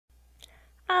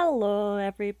Hello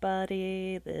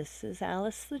everybody, this is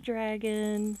Alice the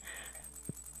Dragon,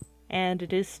 and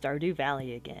it is Stardew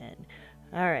Valley again.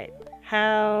 Alright,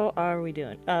 how are we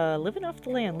doing? Living off the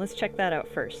land, let's check that out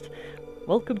first.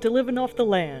 Welcome to Living Off the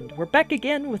Land. We're back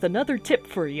again with another tip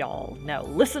for y'all. Now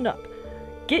listen up.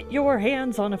 Get your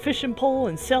hands on a fishing pole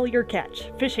and sell your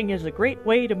catch. Fishing is a great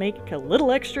way to make a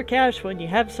little extra cash when you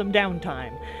have some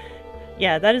downtime.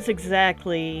 Yeah, that is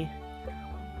exactly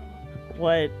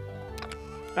what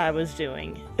I was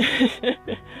doing.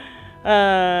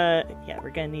 Yeah,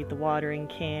 we're gonna need the watering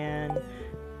can.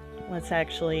 Let's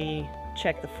actually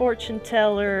check the fortune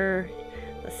teller.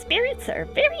 The spirits are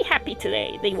very happy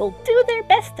today. They will do their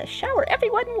best to shower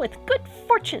everyone with good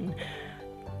fortune.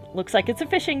 Looks like it's a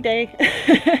fishing day.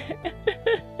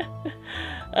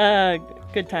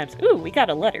 Good times. Ooh, we got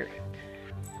a letter.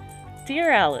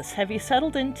 Dear Alice, have you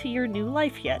settled into your new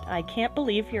life yet? I can't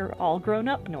believe you're all grown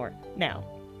up now.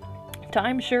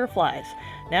 Time sure flies.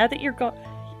 Now that you're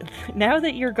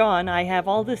gone, I have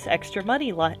all this extra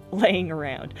money laying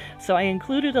around. So I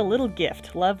included a little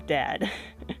gift. Love, Dad.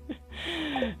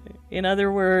 In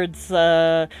other words,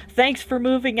 thanks for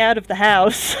moving out of the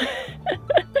house.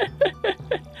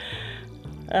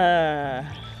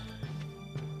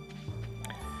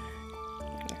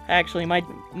 Actually,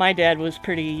 my dad was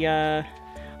pretty.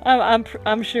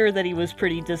 I'm sure that he was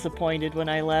pretty disappointed when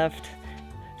I left.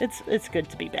 It's good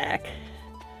to be back.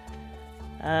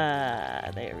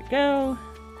 There we go.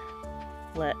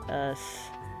 Let us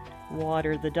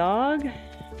water the dog.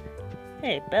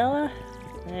 Hey, Bella.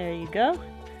 There you go.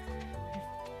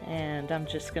 And I'm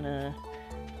just gonna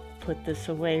put this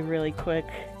away really quick.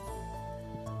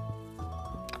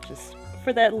 Just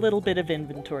for that little bit of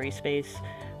inventory space.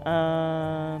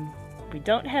 We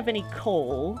don't have any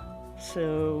coal,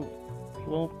 so we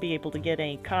won't be able to get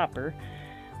any copper.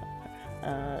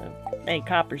 Any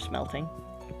copper smelting.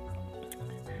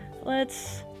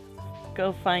 Let's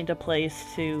go find a place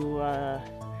to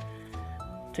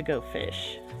go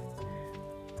fish.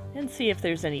 And see if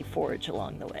there's any forage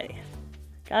along the way.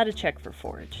 Gotta check for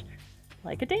forage.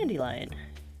 Like a dandelion.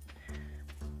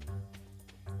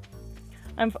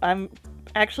 I'm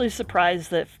actually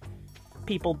surprised that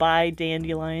people buy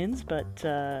dandelions, but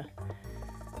they're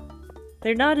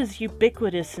not as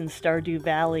ubiquitous in Stardew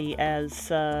Valley as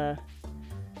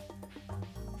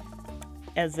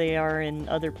they are in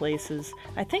other places.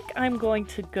 I think I'm going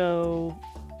to go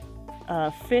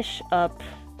fish up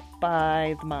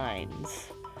by the mines,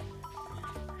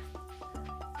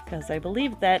 because I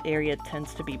believe that area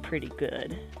tends to be pretty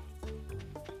good.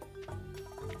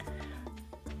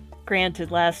 Granted,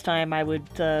 last time I would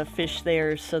fish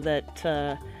there so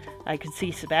that I could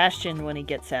see Sebastian when he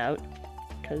gets out,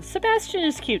 because Sebastian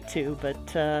is cute too,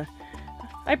 but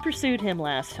I pursued him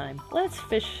last time. Let's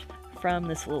fish from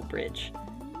this little bridge.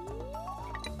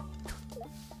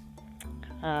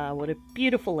 What a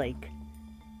beautiful lake.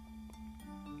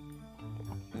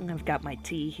 I've got my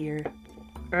tea here.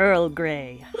 Earl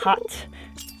Grey, hot.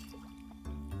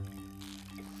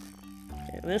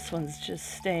 Okay, this one's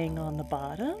just staying on the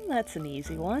bottom. That's an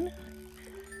easy one.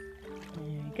 There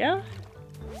you go.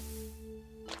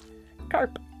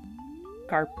 Carp.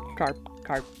 Carp, carp,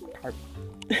 carp, carp.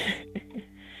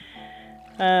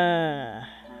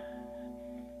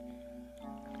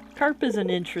 Carp is an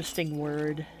interesting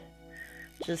word.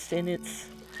 Just in it's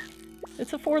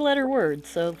a four-letter word,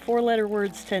 so four-letter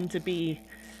words tend to be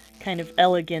kind of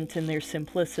elegant in their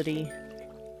simplicity.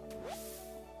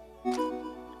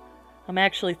 I'm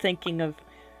actually thinking of,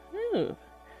 ooh,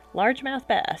 largemouth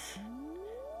bass.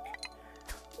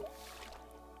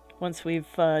 Once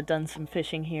we've done some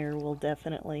fishing here, we'll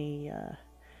definitely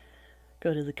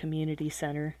go to the community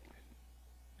center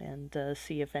and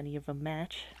see if any of them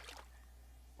match.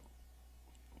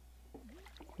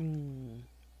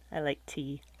 I like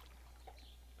tea.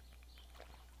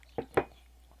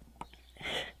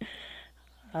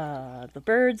 The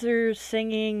birds are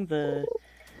singing, the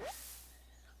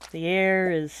air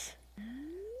is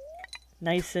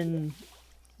nice and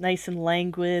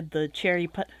languid, the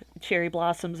cherry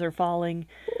blossoms are falling.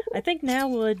 I think now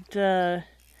would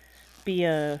be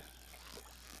a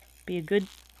good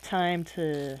time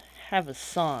to have a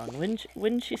song,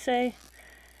 wouldn't you say?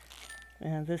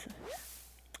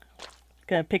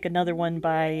 Gonna pick another one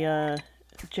by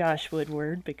Josh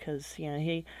Woodward, because you know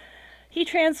he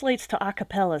translates to a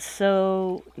cappella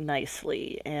so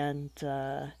nicely, and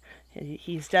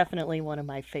he's definitely one of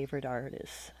my favorite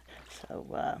artists. So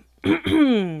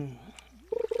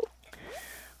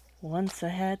once I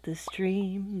had this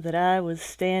dream that I was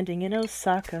standing in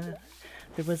Osaka.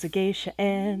 There was a geisha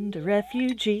and a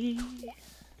refugee.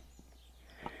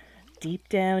 Deep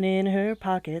down in her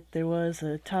pocket there was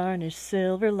a tarnished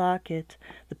silver locket.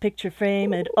 The picture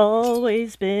frame had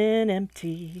always been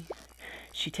empty.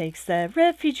 She takes that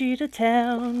refugee to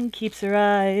town, keeps her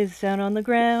eyes down on the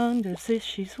ground as if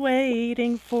she's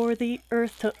waiting for the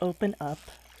earth to open up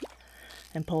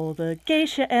and pull the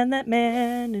geisha and that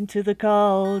man into the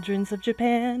cauldrons of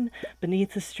Japan,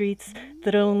 beneath the streets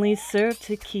that only serve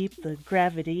to keep the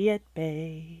gravity at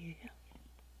bay.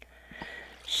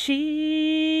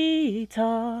 She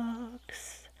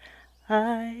talks,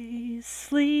 I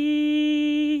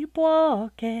sleep,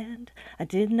 walk, and I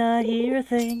did not hear a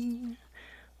thing.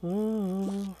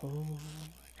 Oh,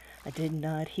 I did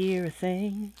not hear a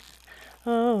thing.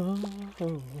 Oh.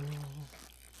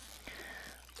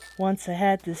 Once I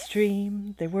had this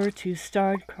dream. There were two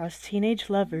star-crossed teenage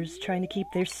lovers trying to keep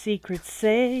their secrets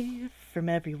safe from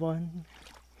everyone.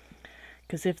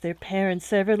 'Cause if their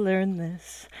parents ever learned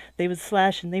this, they would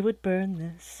slash and they would burn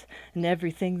this, and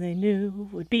everything they knew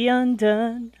would be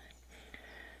undone.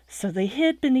 So they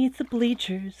hid beneath the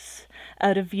bleachers,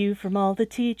 out of view from all the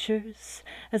teachers,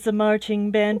 as the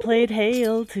marching band played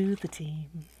Hail to the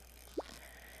Team.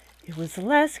 It was the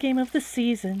last game of the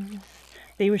season.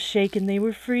 They were shaking, they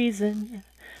were freezing.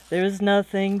 There was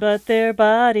nothing but their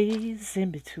bodies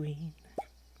in between.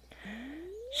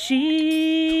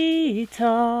 She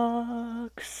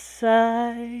talks,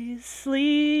 I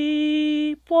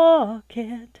sleep, walk,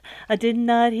 and I did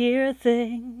not hear a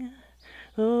thing.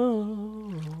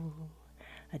 Oh,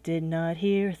 I did not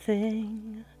hear a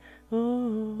thing.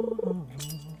 Oh,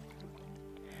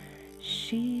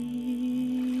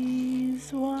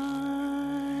 she's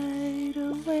wide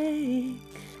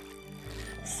awake.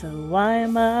 So why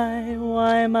am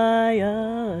I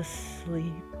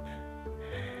asleep?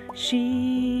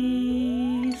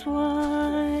 She's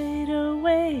wide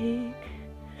awake.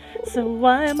 So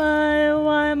why am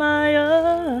I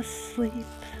asleep?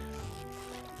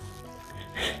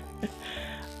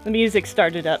 The music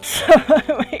started up, so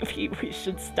maybe we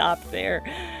should stop there.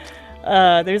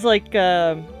 There's like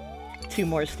 2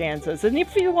 more stanzas, and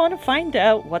if you want to find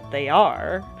out what they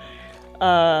are,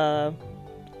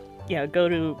 you know, go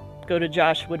to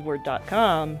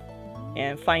joshwoodward.com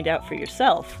and find out for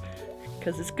yourself,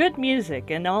 because it's good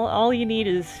music, and all you need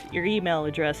is your email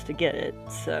address to get it.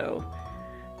 So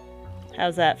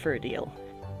how's that for a deal?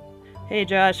 Hey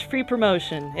Josh, free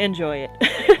promotion, enjoy it.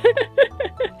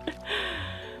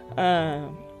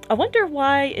 I wonder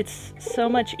why it's so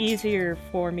much easier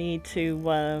for me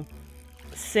to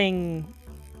sing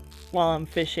while I'm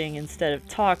fishing instead of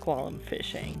talk while I'm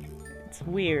fishing. It's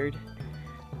weird.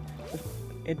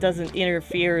 It doesn't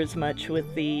interfere as much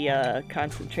with the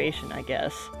concentration, I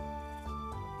guess.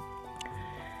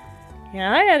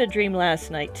 Yeah, I had a dream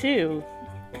last night too.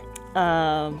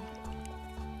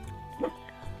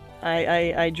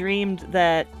 I dreamed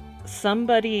that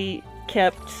somebody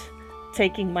kept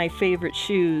taking my favorite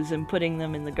shoes and putting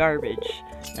them in the garbage.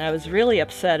 And I was really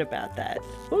upset about that.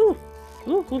 Ooh!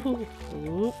 Ooh, ooh, ooh,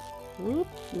 ooh, ooh,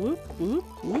 ooh, ooh,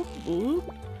 ooh, ooh.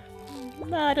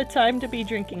 Not a time to be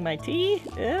drinking my tea.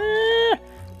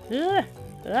 This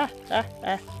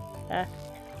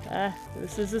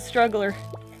is a struggler.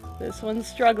 This one's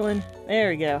struggling. There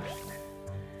we go.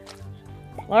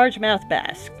 Largemouth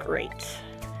bass. Great.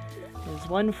 It's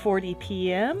 1:40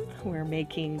 p.m. We're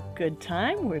making good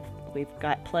time. We've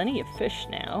got plenty of fish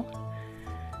now,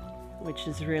 which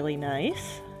is really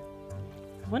nice.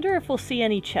 I wonder if we'll see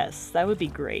any chests. That would be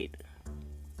great.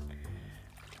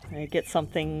 Get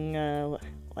something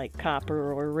like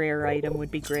copper or rare item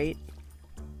would be great.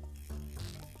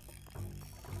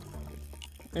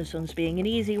 This one's being an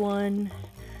easy one.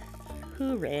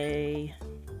 Hooray.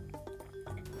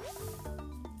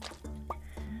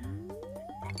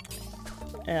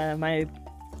 My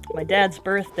dad's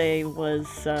birthday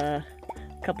was a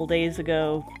couple days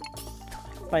ago.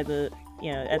 By the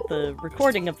at the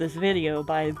recording of this video,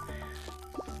 by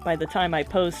the time I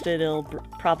post it, it'll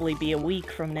probably be a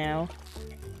week from now.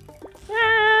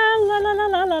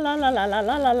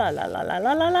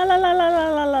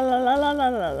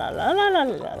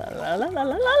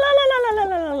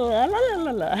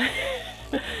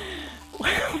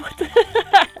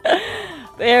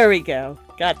 There we go.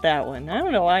 Got that one. I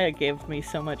don't know why it gave me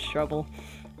so much trouble.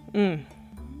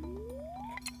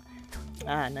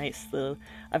 Ah, nice.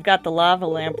 I've got the lava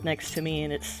lamp next to me,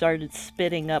 and it started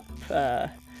spitting up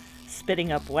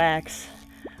wax.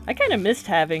 I kind of missed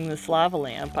having this lava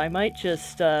lamp. I might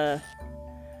just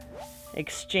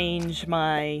exchange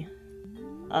my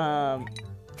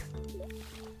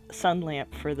sun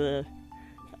lamp for the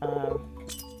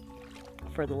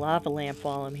lava lamp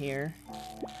while I'm here.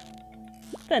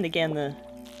 Then again,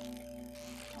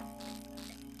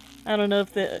 I don't know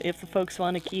if the folks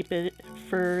want to keep it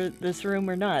for this room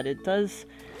or not. It does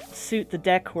suit the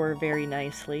decor very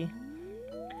nicely,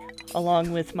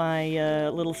 along with my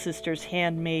little sister's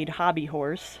handmade hobby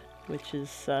horse, which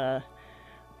is like,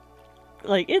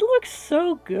 it looks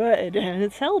so good and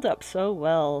it's held up so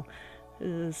well.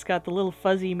 It's got the little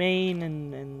fuzzy mane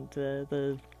and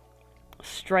the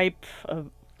stripe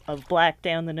of black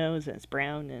down the nose, and it's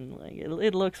brown, and like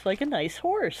it looks like a nice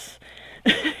horse.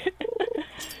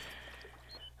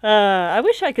 I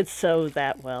wish I could sew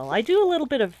that well. I do a little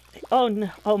bit of... Oh, no.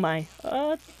 Oh my.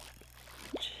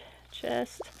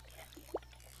 Chest.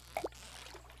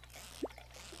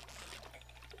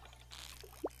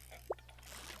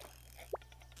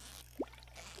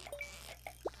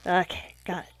 Okay,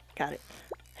 got it.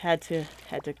 Had to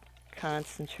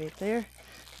concentrate there.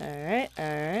 Alright.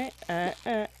 Alright.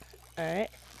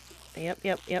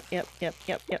 Yep.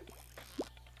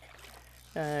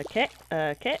 Okay.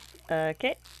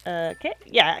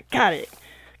 Yeah, got it.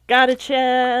 Got a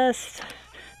chest.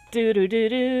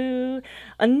 Do.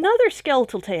 Another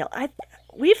skeletal tail.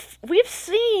 We've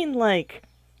seen like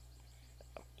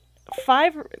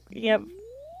 4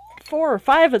 or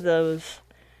 5 of those.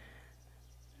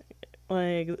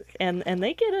 Like, and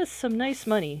they get us some nice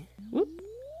money. Whoop.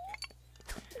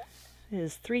 It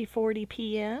is 3:40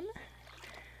 p.m.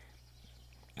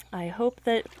 I hope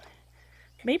that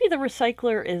maybe the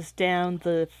recycler is down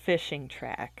the fishing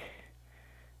track.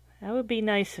 That would be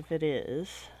nice if it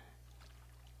is.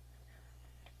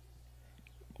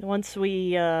 Once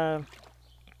we,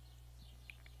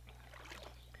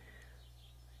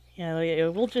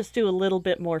 we'll just do a little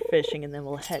bit more fishing and then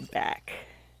we'll head back.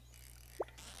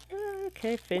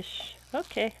 Okay, fish.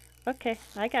 Okay.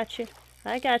 I got you.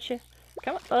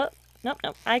 Come on. Oh, nope.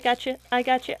 I got you.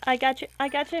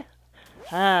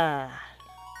 Ah.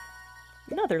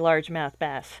 Another largemouth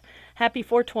bass. Happy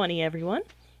 420, everyone.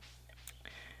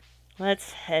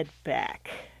 Let's head back.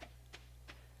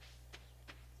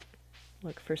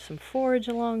 Look for some forage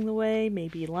along the way.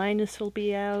 Maybe Linus will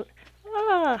be out.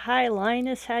 Ah, hi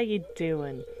Linus, how you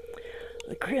doing?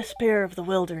 The crisp air of the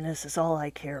wilderness is all I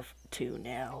care to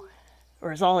now.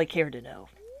 Or is all I care to know.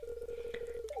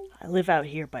 I live out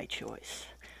here by choice.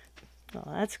 Oh,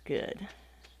 that's good.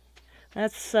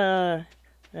 That's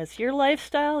your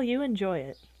lifestyle, you enjoy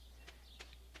it.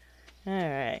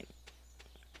 Alright.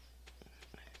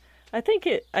 I think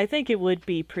it would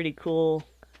be pretty cool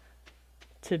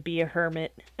to be a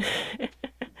hermit.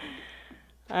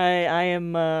 I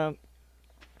am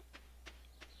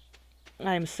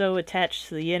so attached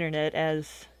to the internet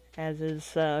as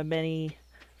is many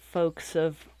folks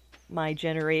of my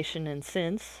generation and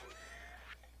since.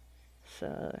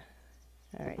 So,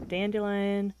 all right,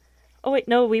 dandelion. Oh wait,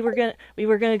 no, we were gonna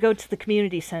go to the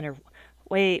community center.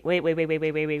 Wait. Let's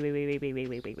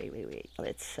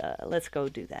go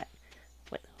do that.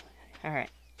 Wait. All right.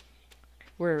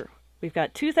 We've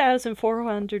got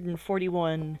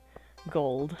 2,441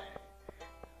 gold,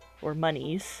 or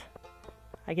monies.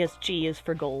 I guess G is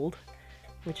for gold,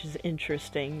 which is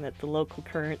interesting that the local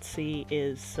currency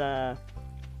is,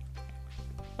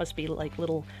 must be like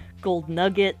little gold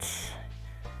nuggets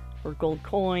or gold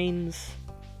coins.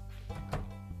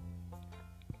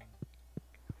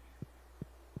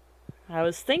 I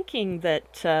was thinking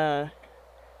that,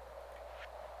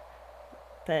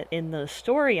 that in the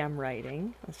story I'm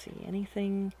writing, let's see,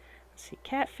 anything, let's see,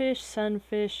 catfish,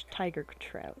 sunfish, tiger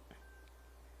trout.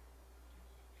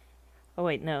 Oh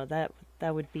wait, no, that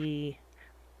would be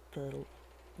the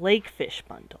lake fish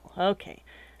bundle. Okay.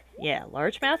 Yeah,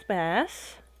 largemouth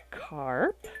bass,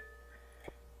 carp,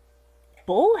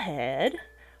 bullhead.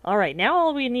 Alright, now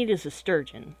all we need is a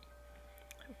sturgeon.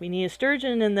 We need a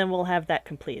sturgeon and then we'll have that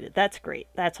completed. That's great.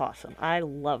 That's awesome. I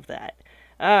love that.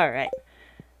 Alright.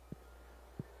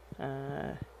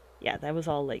 Yeah, that was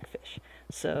all lake fish.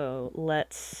 So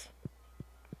let's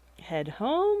head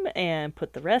home and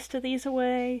put the rest of these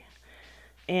away.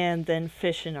 And then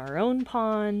fish in our own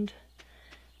pond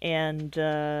and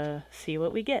see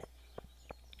what we get.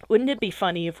 Wouldn't it be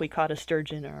funny if we caught a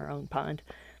sturgeon in our own pond?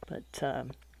 But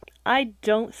I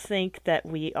don't think that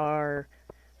we are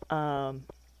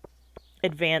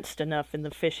advanced enough in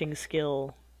the fishing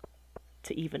skill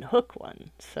to even hook one.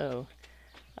 So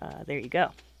there you go.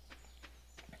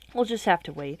 We'll just have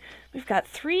to wait. We've got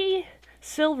 3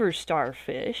 silver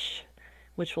starfish,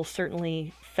 which will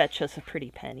certainly fetch us a pretty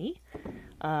penny.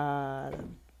 2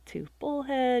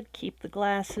 bullhead, keep the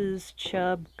glasses,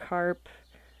 chub, carp,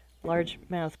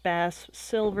 largemouth bass,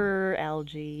 silver,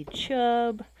 algae,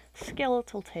 chub,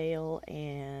 skeletal tail,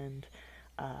 and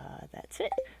that's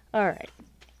it. Alright.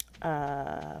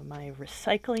 My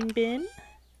recycling bin.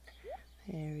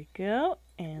 There we go.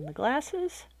 And the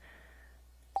glasses.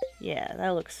 Yeah, that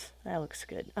looks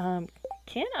good.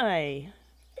 Can I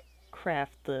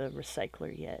craft the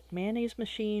recycler yet? Mayonnaise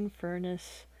machine,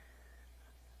 furnace.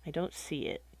 I don't see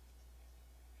it.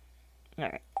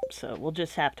 Alright, so we'll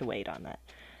just have to wait on that.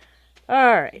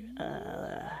 Alright,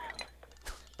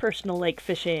 personal lake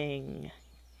fishing.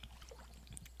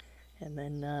 And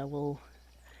then we'll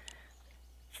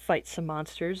fight some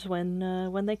monsters when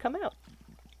they come out.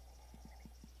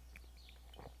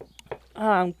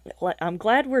 I'm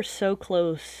glad we're so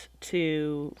close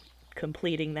to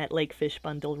completing that lake fish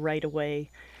bundle right away.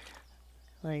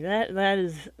 Like that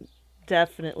is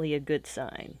definitely a good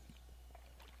sign.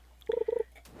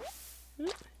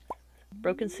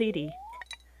 Broken CD.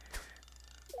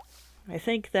 I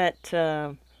think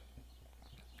that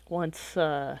once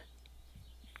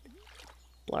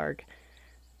Blarg.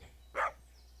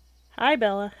 Hi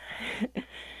Bella.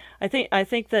 I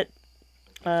think that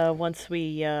once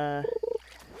we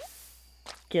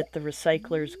get the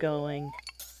recyclers going,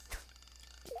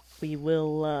 we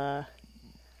will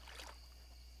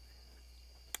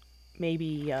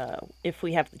maybe if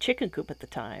we have the chicken coop at the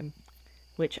time,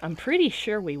 which I'm pretty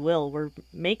sure we will. We're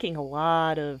making a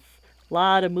lot of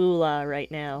moolah right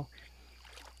now.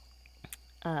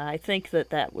 I think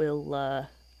that will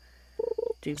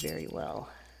do very well.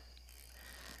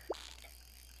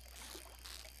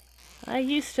 I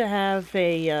used to have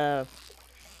an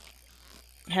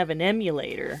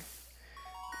emulator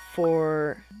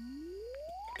for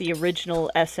the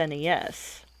original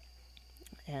SNES,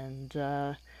 and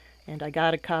I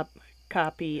got a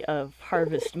copy of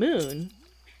Harvest Moon,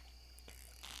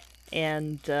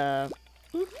 and there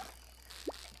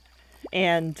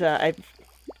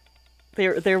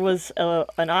was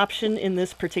an option in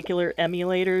this particular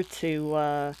emulator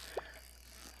to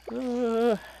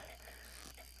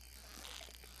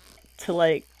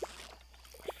like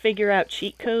figure out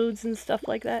cheat codes and stuff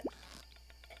like that.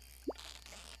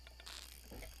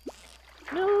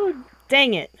 No,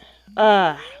 dang it.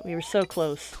 We were so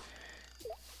close.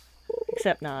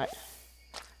 Except not.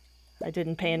 I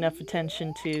didn't pay enough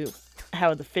attention to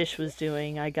how the fish was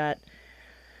doing. I got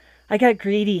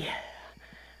greedy.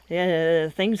 Yeah,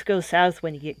 things go south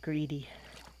when you get greedy.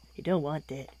 You don't want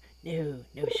that. No,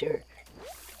 sure.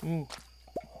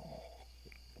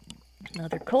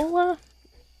 Another cola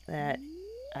that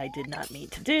I did not mean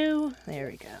to do. There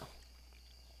we go.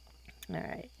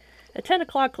 Alright. At 10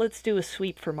 o'clock, let's do a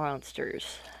sweep for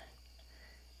monsters.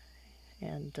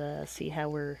 And see how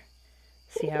we're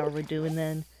doing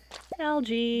then.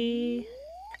 Algae.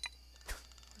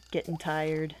 Getting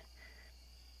tired.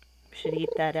 Should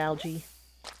eat that algae.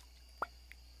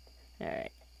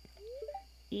 Alright.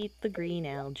 Eat the green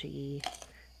algae.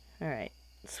 Alright.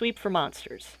 Sweep for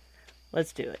monsters.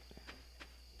 Let's do it.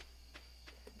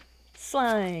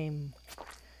 Slime.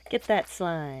 Get that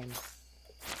slime.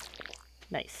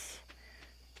 Nice.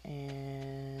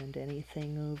 And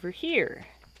anything over here?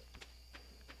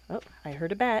 Oh, I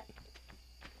heard a bat.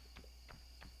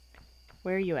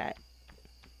 Where are you at?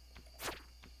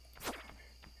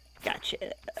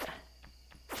 Gotcha.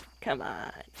 Come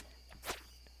on.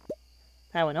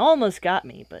 That one almost got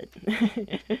me, but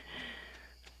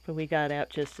but we got out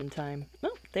just in time.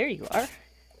 Oh, there you are.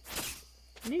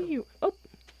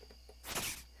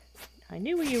 I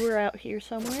knew you were out here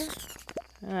somewhere.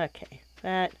 Okay,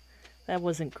 that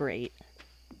wasn't great.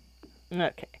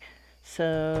 Okay,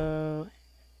 so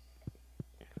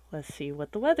let's see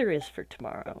what the weather is for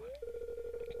tomorrow.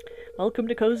 Welcome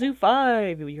to Kozu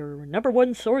 5, your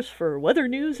 #1 source for weather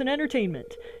news and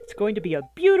entertainment. It's going to be a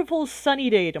beautiful sunny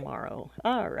day tomorrow.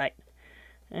 Alright.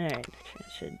 Alright,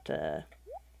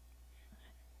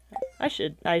 I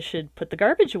should put the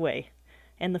garbage away.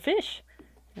 And the fish.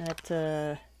 That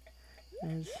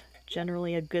is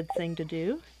generally a good thing to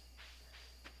do.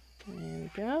 There we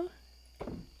go.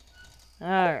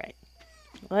 Alright.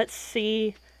 Let's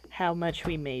see how much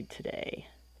we made today.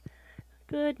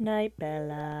 Good night,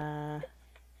 Bella.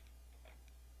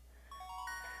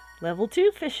 Level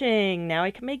 2 fishing. Now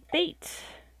I can make bait.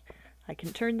 I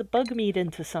can turn the bug meat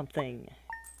into something.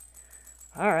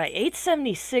 Alright,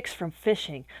 876 from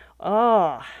fishing.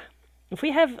 Oh, if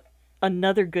we have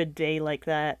another good day like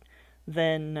that,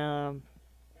 then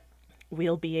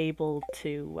we'll be able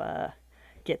to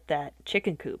get that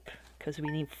chicken coop. Because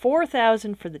we need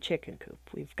 4,000 for the chicken coop.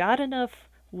 We've got enough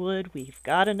wood. We've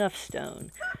got enough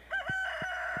stone.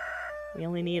 We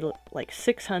only need like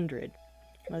 600.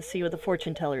 Let's see what the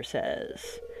fortune teller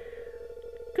says.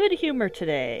 Good humor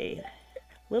today.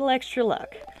 Little extra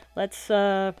luck. Let's,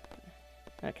 okay,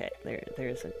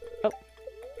 there's a, oh.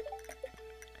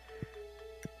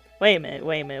 Wait a minute,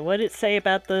 wait a minute. What did it say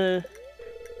about the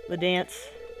dance?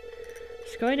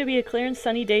 It's going to be a clear and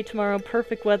sunny day tomorrow,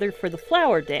 perfect weather for the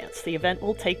flower dance. The event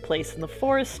will take place in the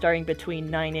forest starting between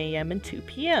 9 a.m. and 2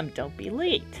 p.m. Don't be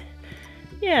late.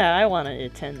 Yeah, I want to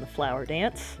attend the flower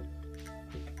dance.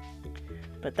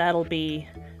 But that'll be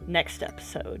next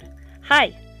episode.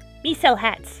 Hi, me sell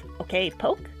hats. Okay,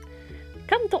 Poke?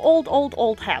 Come to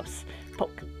old house.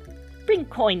 Poke. Bring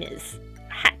coiners.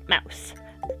 Hat mouse.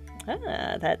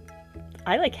 Ah,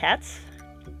 I like hats.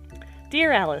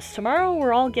 Dear Alice, tomorrow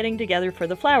we're all getting together for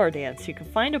the flower dance. You can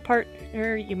find a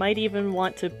partner. You might even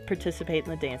want to participate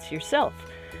in the dance yourself.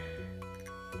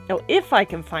 Oh, if I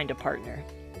can find a partner.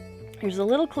 There's a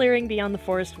little clearing beyond the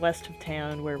forest west of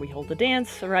town where we hold the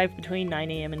dance. Arrive between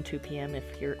 9 a.m. and 2 p.m.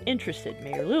 if you're interested.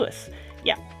 Mayor Lewis.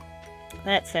 Yeah,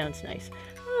 that sounds nice.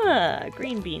 Ah,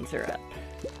 green beans are up.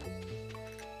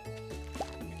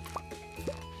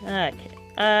 Okay,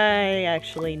 I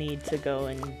actually need to go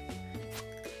and...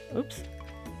 Oops.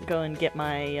 Go and get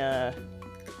my,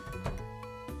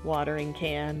 watering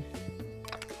can.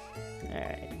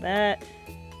 Alright, that,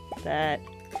 there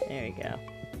you go.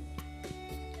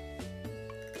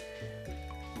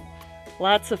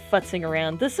 Lots of futzing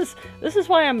around. This is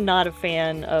why I'm not a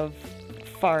fan of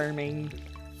farming,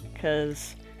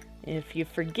 because if you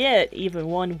forget even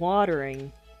one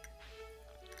watering,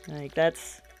 like,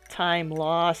 that's time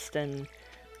lost, and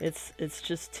it's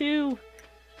just too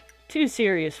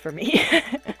serious for me.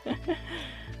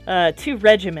 Too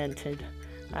regimented.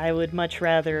 I would much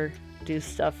rather do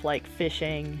stuff like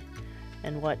fishing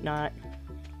and whatnot.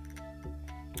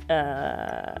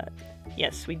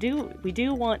 Yes, we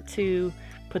do want to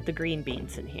put the green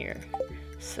beans in here.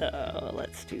 So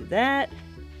let's do that.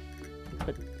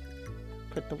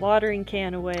 Put the watering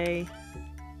can away.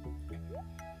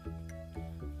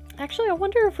 Actually, I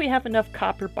wonder if we have enough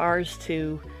copper bars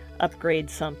to upgrade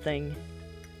something.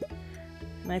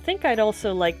 And I think I'd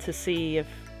also like to see if...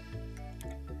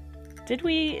 Did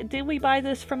we buy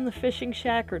this from the fishing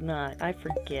shack or not? I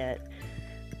forget.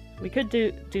 We could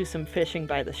do some fishing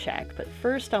by the shack, but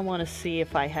first I want to see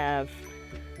if I have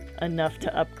enough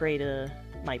to upgrade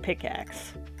my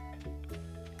pickaxe.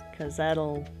 Because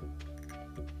that'll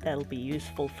be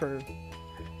useful for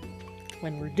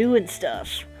when we're doing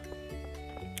stuff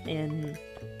in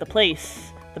the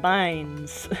place, the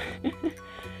mines.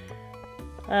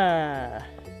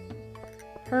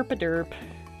 Herpaderp.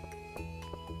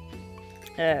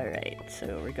 Alright,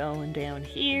 so we're going down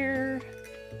here.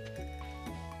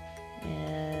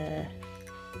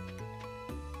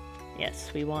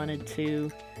 Yes, we wanted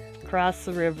to cross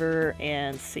the river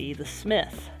and see the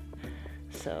smith.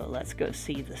 So let's go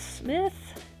see the smith.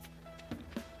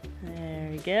 There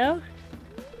we go.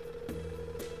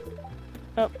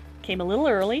 Oh, came a little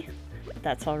early.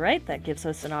 That's alright, that gives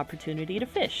us an opportunity to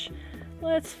fish.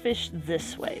 Let's fish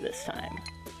this way this time.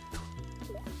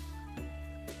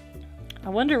 I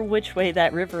wonder which way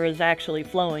that river is actually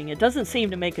flowing. It doesn't seem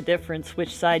to make a difference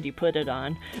which side you put it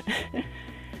on.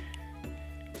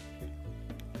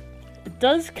 It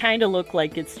does kind of look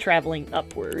like it's traveling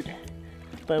upward,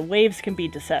 but waves can be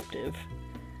deceptive.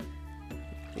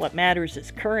 What matters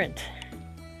is current.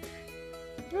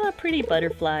 Oh, pretty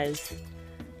butterflies.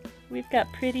 We've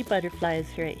got pretty butterflies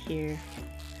right here.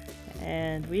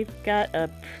 And we've got a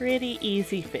pretty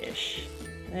easy fish.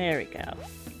 There we go.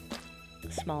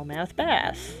 Smallmouth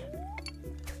bass.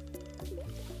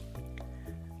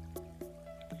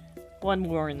 One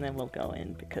more and then we'll go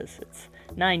in because it's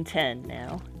 9:10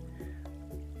 now.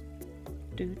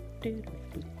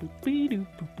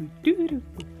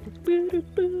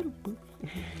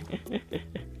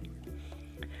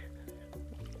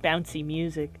 Bouncy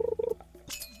music.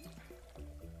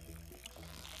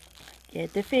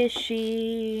 Get the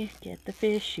fishy, get the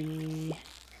fishy.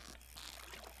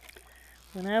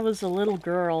 When I was a little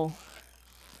girl,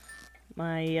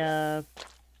 my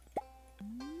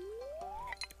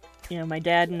my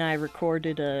dad and I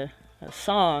recorded a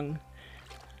song.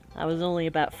 I was only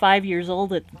about 5 years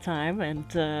old at the time, and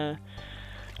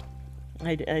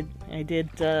I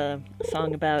did a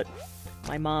song about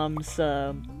my mom's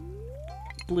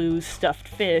blue stuffed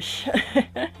fish,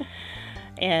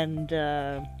 and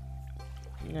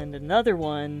another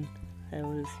one. It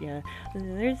was, yeah,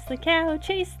 there's the cow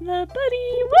chasing the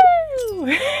bunny, woo!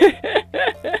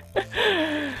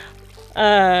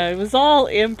 It was all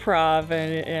improv,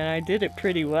 and I did it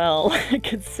pretty well,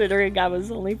 considering I was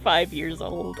only 5 years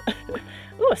old.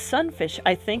 Ooh, a sunfish.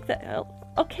 I think that...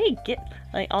 okay,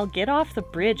 I'll get off the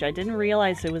bridge. I didn't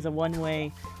realize it was a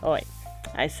one-way... Oh, wait.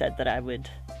 I said that I would...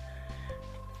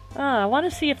 I want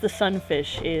to see if the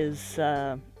sunfish is...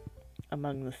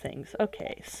 among the things.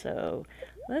 Okay, so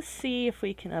Let's see if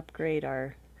we can upgrade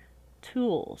our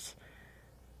tools.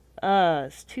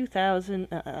 It's 2,000.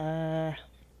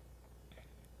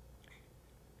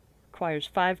 Requires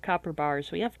 5 copper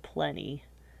bars. We have plenty.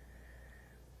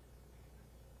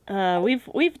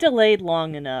 We've delayed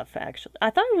long enough, actually. I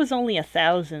thought it was only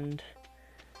 1,000,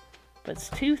 but it's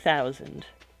 2,000.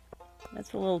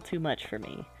 That's a little too much for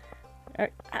me.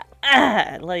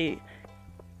 Like,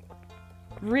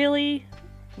 really,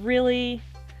 really,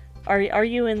 are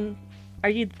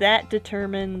you that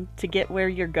determined to get where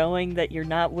you're going that you're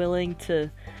not willing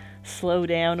to slow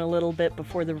down a little bit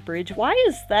before the bridge? Why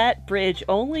is that bridge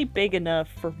only big enough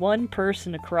for one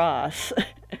person across?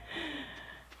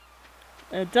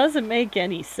 It doesn't make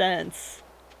any sense.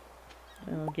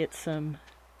 I'll get some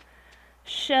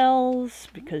shells,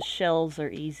 because shells are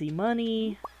easy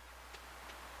money.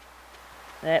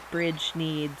 That bridge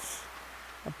needs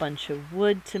a bunch of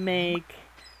wood to make,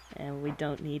 and we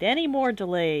don't need any more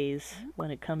delays when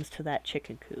it comes to that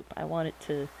chicken coop. I want it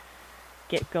to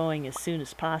get going as soon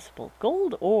as possible.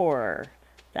 Gold ore!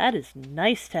 That is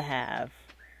nice to have.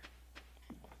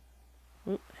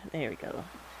 Oop, there we go.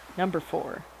 Number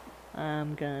 4.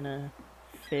 I'm gonna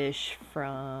fish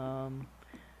from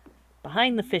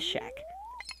behind the fish shack.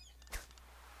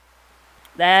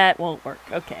 That won't work.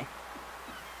 Okay.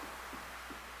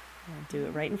 I'll do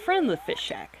it right in front of the fish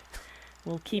shack.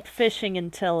 We'll keep fishing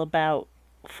until about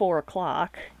 4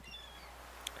 o'clock.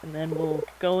 And then we'll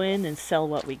go in and sell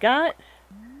what we got.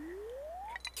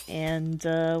 And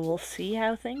we'll see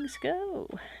how things go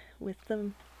with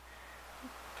the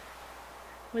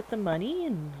money,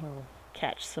 and we'll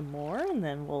catch some more, and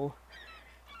then we'll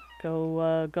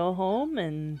go home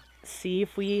and see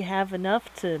if we have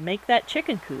enough to make that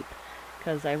chicken coop,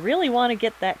 because I really want to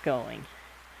get that going,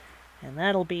 and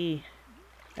that'll be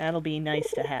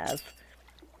nice to have.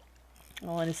 I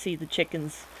want to see the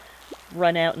chickens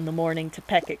run out in the morning to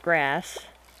peck at grass.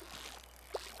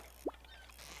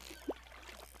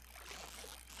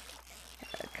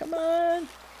 Come on.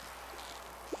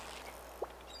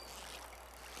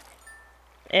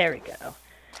 There we go.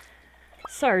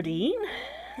 Sardine.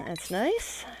 That's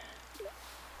nice.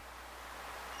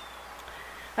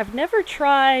 I've never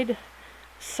tried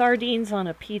sardines on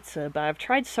a pizza, but I've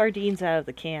tried sardines out of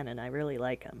the can, and I really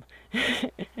like them.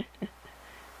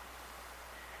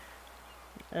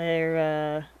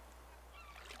 They're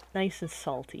nice and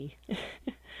salty.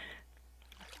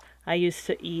 I used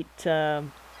to eat,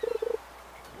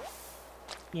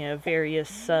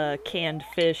 various canned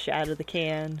fish out of the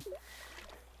can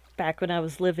back when I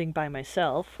was living by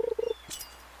myself,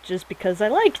 just because I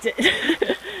liked it.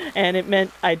 And it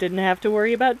meant I didn't have to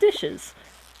worry about dishes.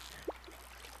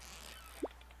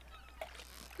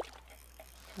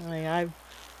 I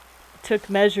took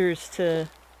measures to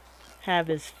have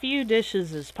as few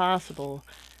dishes as possible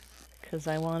because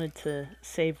I wanted to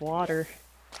save water.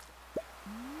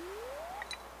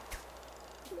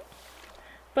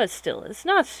 But still, it's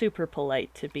not super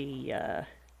polite to be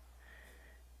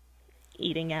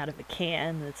eating out of a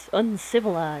can. It's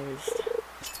uncivilized.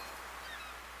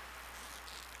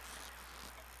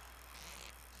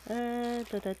 There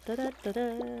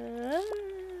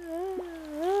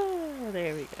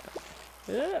we go.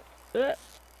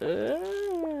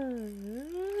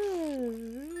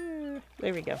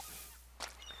 There we go.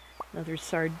 Another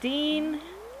sardine.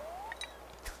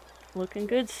 Looking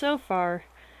good so far.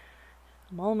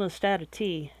 I'm almost out of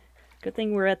tea. Good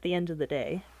thing we're at the end of the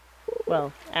day.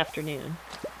 Well, afternoon.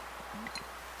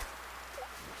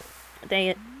 Dang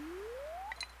it.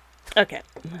 Okay.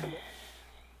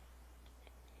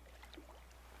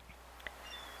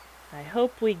 I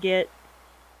hope we get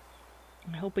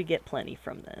plenty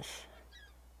from this.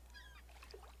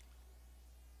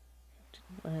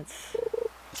 Let's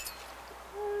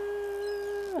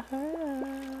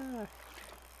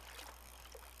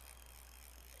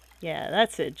yeah,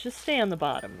 that's it. Just stay on the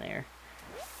bottom there.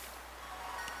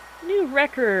 New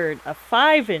record! A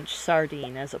 5-inch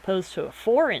sardine as opposed to a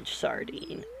 4-inch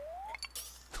sardine.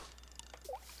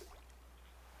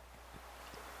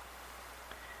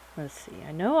 Let's see.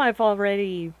 I know I've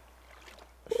already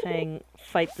sang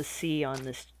 "Fight the Sea" on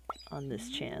this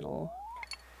channel.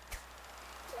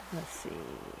 Let's see.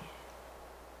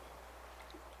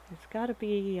 There's got to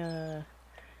be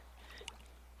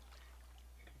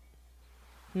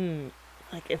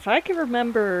like, if I can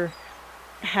remember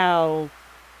how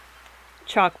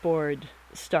Chalkboard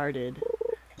started,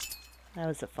 that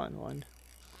was a fun one.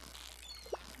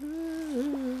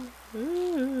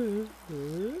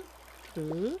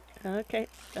 Okay,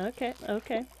 okay,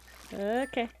 okay,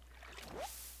 okay.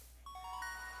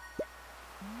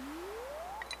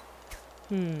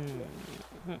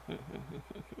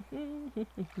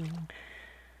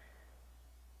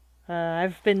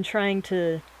 I've been trying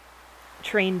to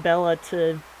train Bella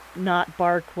to not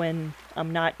bark when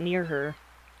I'm not near her.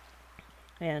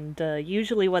 And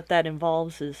usually what that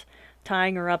involves is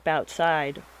tying her up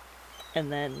outside,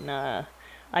 and then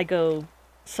I go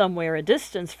somewhere a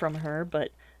distance from her,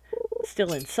 but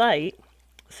still in sight,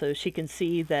 so she can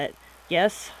see that,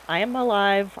 yes, I am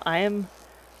alive, I am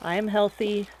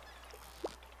healthy.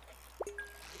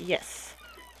 Yes.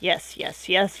 Yes, yes,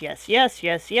 yes, yes, yes,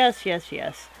 yes, yes, yes,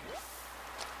 yes.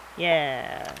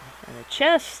 Yeah. And a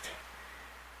chest.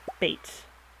 Bait.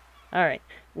 Alright.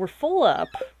 We're full up.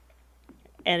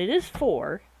 And it is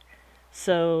 4.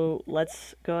 So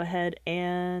let's go ahead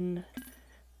and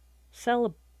sell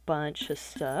a bunch of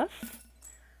stuff.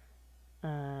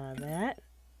 That,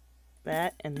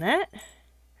 and that.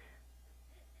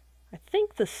 I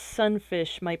think the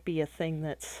sunfish might be a thing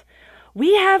that's...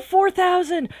 We have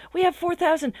 4,000! We have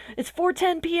 4,000! It's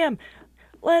 4:10 p.m.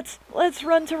 Let's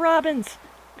run to Robin's.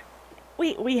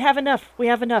 We have enough. We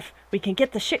have enough. We can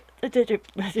get the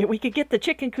we could get the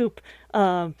chicken coop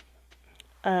the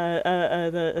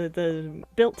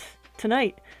built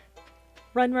tonight.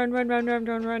 Run. Run.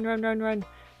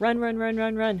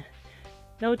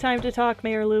 No time to talk,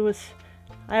 Mayor Lewis.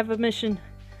 I have a mission.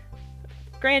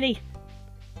 Granny,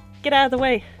 get out of the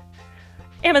way.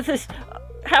 Amethyst,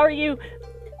 how are you?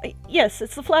 Yes,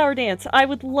 it's the flower dance. I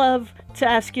would love to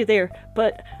ask you there,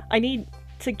 but I need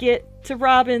to get to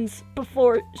Robin's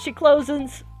before she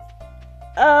closes.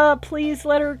 Please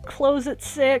let her close at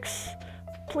 6.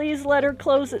 Please let her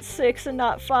close at 6 and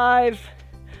not 5.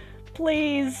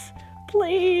 Please.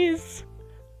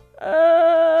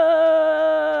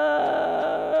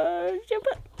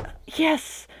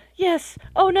 Yes.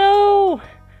 Oh no!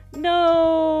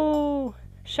 No!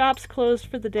 Shop's closed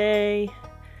for the day.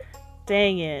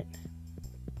 Dang it.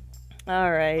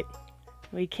 Alright.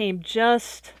 We came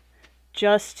just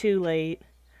too late.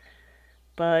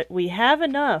 But we have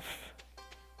enough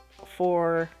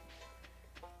for...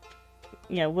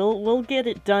 Yeah, we'll get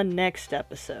it done next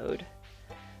episode.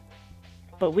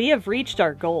 But we have reached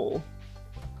our goal.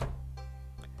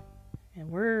 And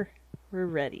we're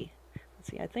ready. Let's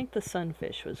see, I think the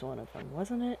sunfish was one of them,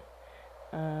 wasn't it?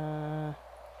 No,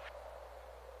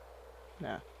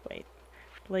 wait.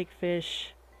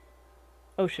 Lakefish.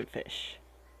 Ocean fish.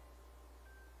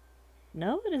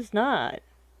 No, it is not.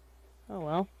 Oh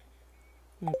well.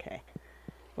 Okay.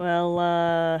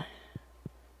 Well,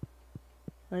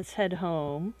 let's head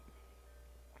home.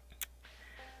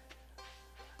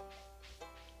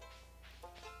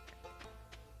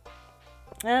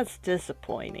 That's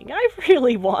disappointing. I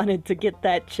really wanted to get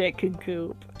that chicken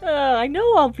coop. I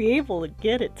know I'll be able to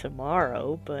get it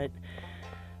tomorrow, but...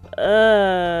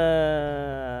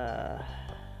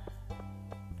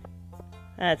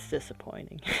 That's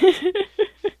disappointing.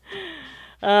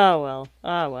 Oh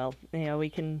well. You know,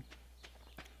 we can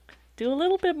do a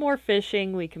little bit more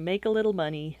fishing. We can make a little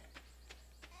money.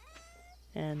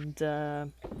 And,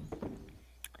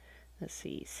 let's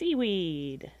see.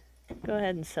 Seaweed. Go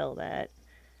ahead and sell that.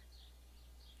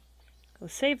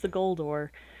 Let's save the gold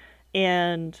ore.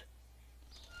 And,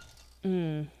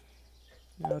 no,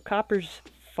 copper's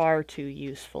far too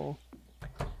useful.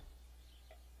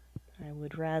 I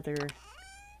would rather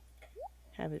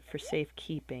have it for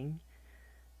safekeeping.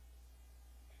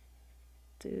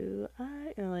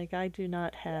 I do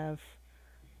not have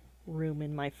room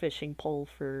in my fishing pole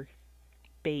for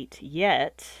bait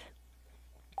yet.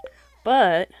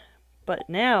 But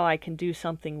now I can do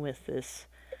something with this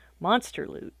monster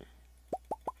loot.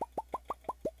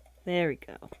 There we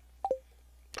go.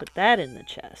 Put that in the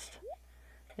chest.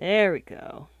 There we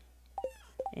go.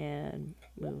 And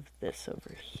move this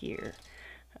over here.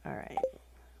 Alright.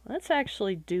 Let's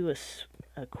actually do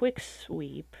a quick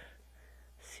sweep.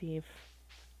 See if...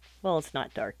 Well, it's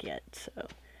not dark yet, so...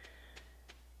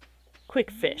 Quick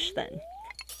fish, then.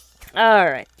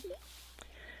 Alright.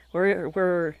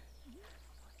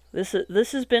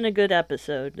 This has been a good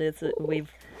episode.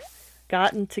 We've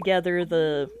gotten together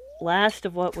the last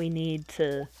of what we need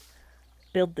to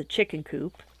build the chicken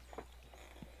coop.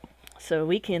 So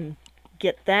we can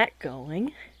get that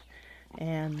going.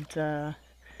 And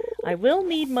I will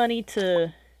need money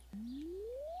to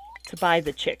buy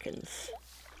the chickens.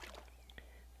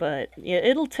 But yeah,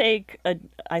 it'll take,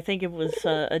 I think it was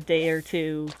a day or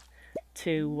two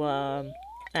to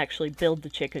actually build the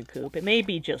chicken coop. It may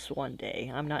be just one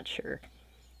day, I'm not sure.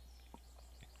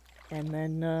 And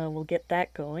then we'll get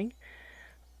that going.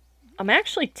 I'm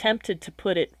actually tempted to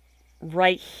put it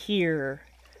right here,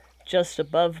 just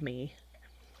above me.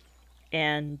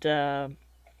 And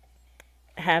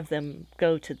have them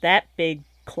go to that big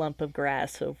clump of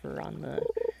grass over on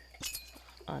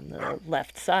the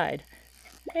left side.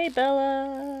 Hey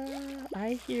Bella,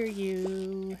 I hear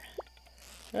you.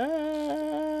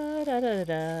 Da, da, da,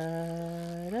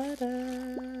 da,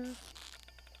 da.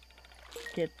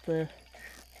 Get the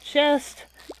chest,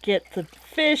 get the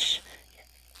fish.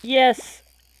 Yes,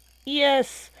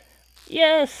 yes,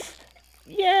 yes,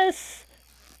 yes.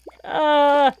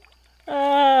 Ah,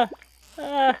 ah,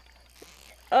 ah.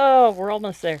 Oh, we're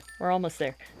almost there. We're almost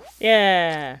there.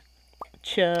 Yeah.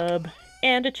 Chub,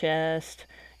 and a chest,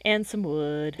 and some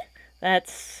wood.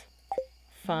 That's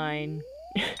fine.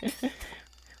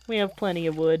 We have plenty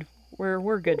of wood.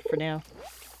 We're good for now.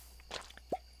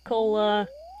 Cola,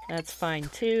 that's fine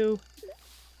too.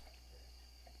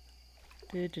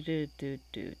 Do.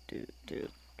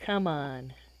 Come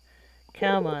on.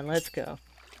 Come on, let's go.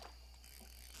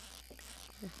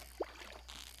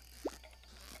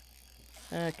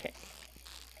 Okay.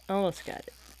 Almost got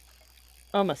it.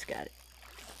 Almost got it.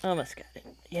 Almost got it.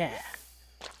 Yeah.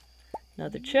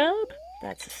 Another chub.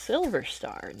 That's a silver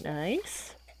star.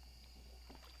 Nice.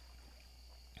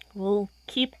 We'll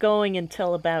keep going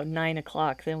until about 9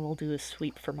 o'clock, then we'll do a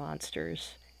sweep for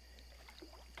monsters.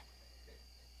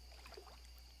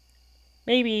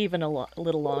 Maybe even a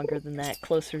little longer than that,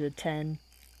 closer to 10.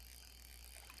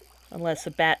 Unless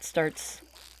a bat starts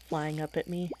flying up at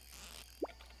me.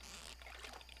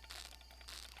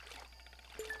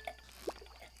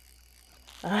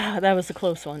 Ah, that was a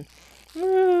close one.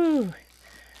 Woo!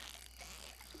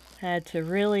 Had to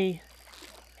really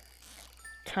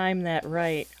time that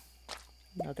right.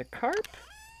 Another carp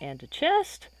and a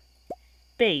chest.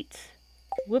 Bait.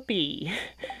 Whoopee.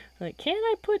 Like, can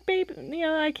I put bait? You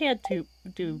know, I can't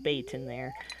do bait in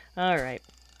there. Alright.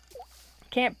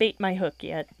 Can't bait my hook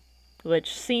yet,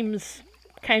 which seems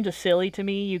kind of silly to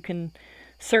me. You can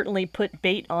certainly put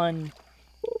bait on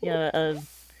a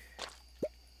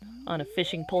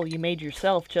fishing pole you made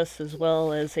yourself just as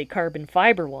well as a carbon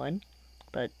fiber one.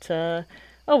 But, oh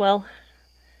well.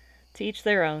 To each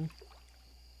their own.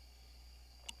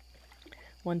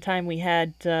 One time we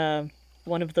had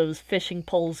one of those fishing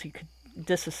poles you could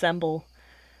disassemble.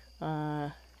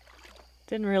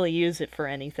 Didn't really use it for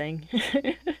anything.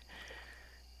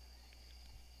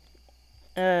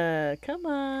 Come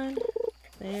on.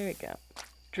 There we go.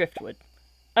 Driftwood.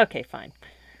 Okay, fine.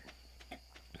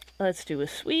 Let's do a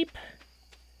sweep.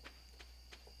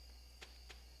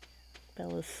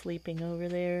 Bella's sleeping over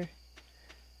there.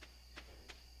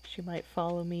 She might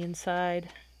follow me inside.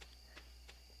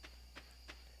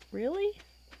 Really?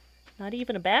 Not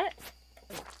even a bat?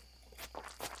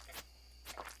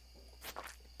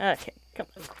 Okay, come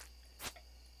on.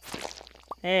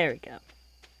 There we go.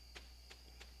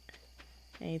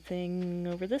 Anything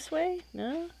over this way?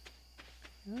 No?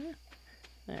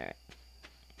 Alright.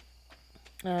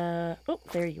 Oh,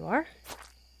 there you are.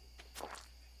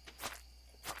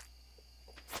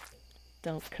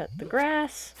 Don't cut the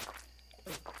grass.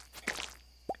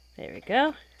 There we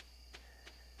go.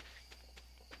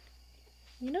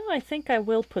 You know, I think I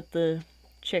will put the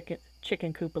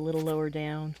chicken coop a little lower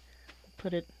down.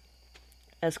 Put it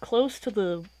as close to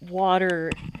the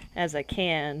water as I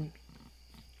can,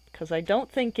 because I don't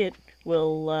think it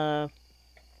will, well,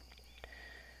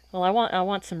 I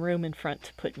want some room in front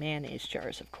to put mayonnaise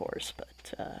jars, of course,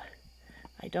 but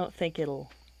I don't think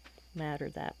it'll matter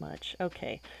that much.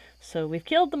 Okay, so we've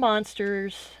killed the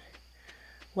monsters.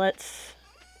 Let's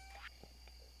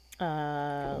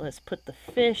put the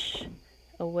fish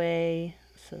away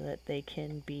so that they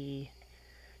can be,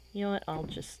 you know what, I'll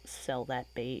just sell that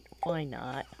bait. Why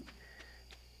not?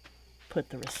 Put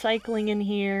the recycling in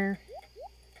here.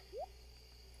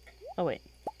 Oh wait,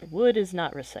 the wood is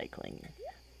not recycling,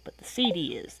 but the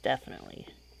CD is, definitely.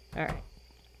 Alright.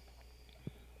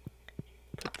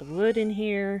 Put the wood in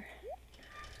here.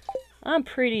 I'm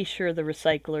pretty sure the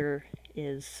recycler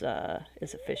is a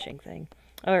fishing thing.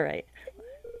 Alright.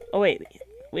 Oh wait,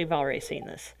 we've already seen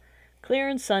this. Clear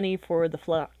and sunny for the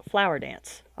flower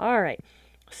dance. Alright,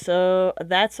 so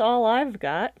that's all I've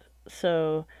got.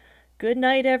 So, good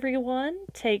night everyone,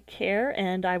 take care,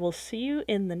 and I will see you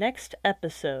in the next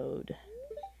episode.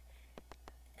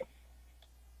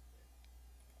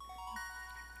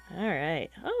 Alright,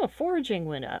 oh, foraging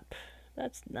went up.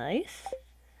 That's nice.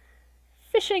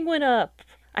 Fishing went up.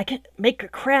 I can make a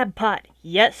crab pot.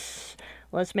 Yes!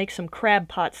 Let's make some crab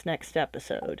pots next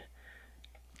episode.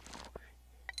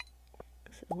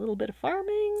 A little bit of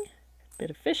farming, bit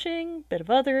of fishing, bit of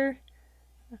other.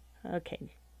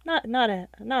 Okay, not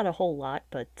a whole lot,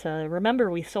 but remember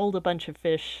we sold a bunch of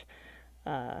fish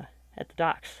at the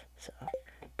docks, so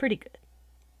pretty good.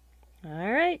 All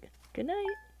right, Good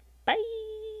night.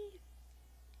 Bye.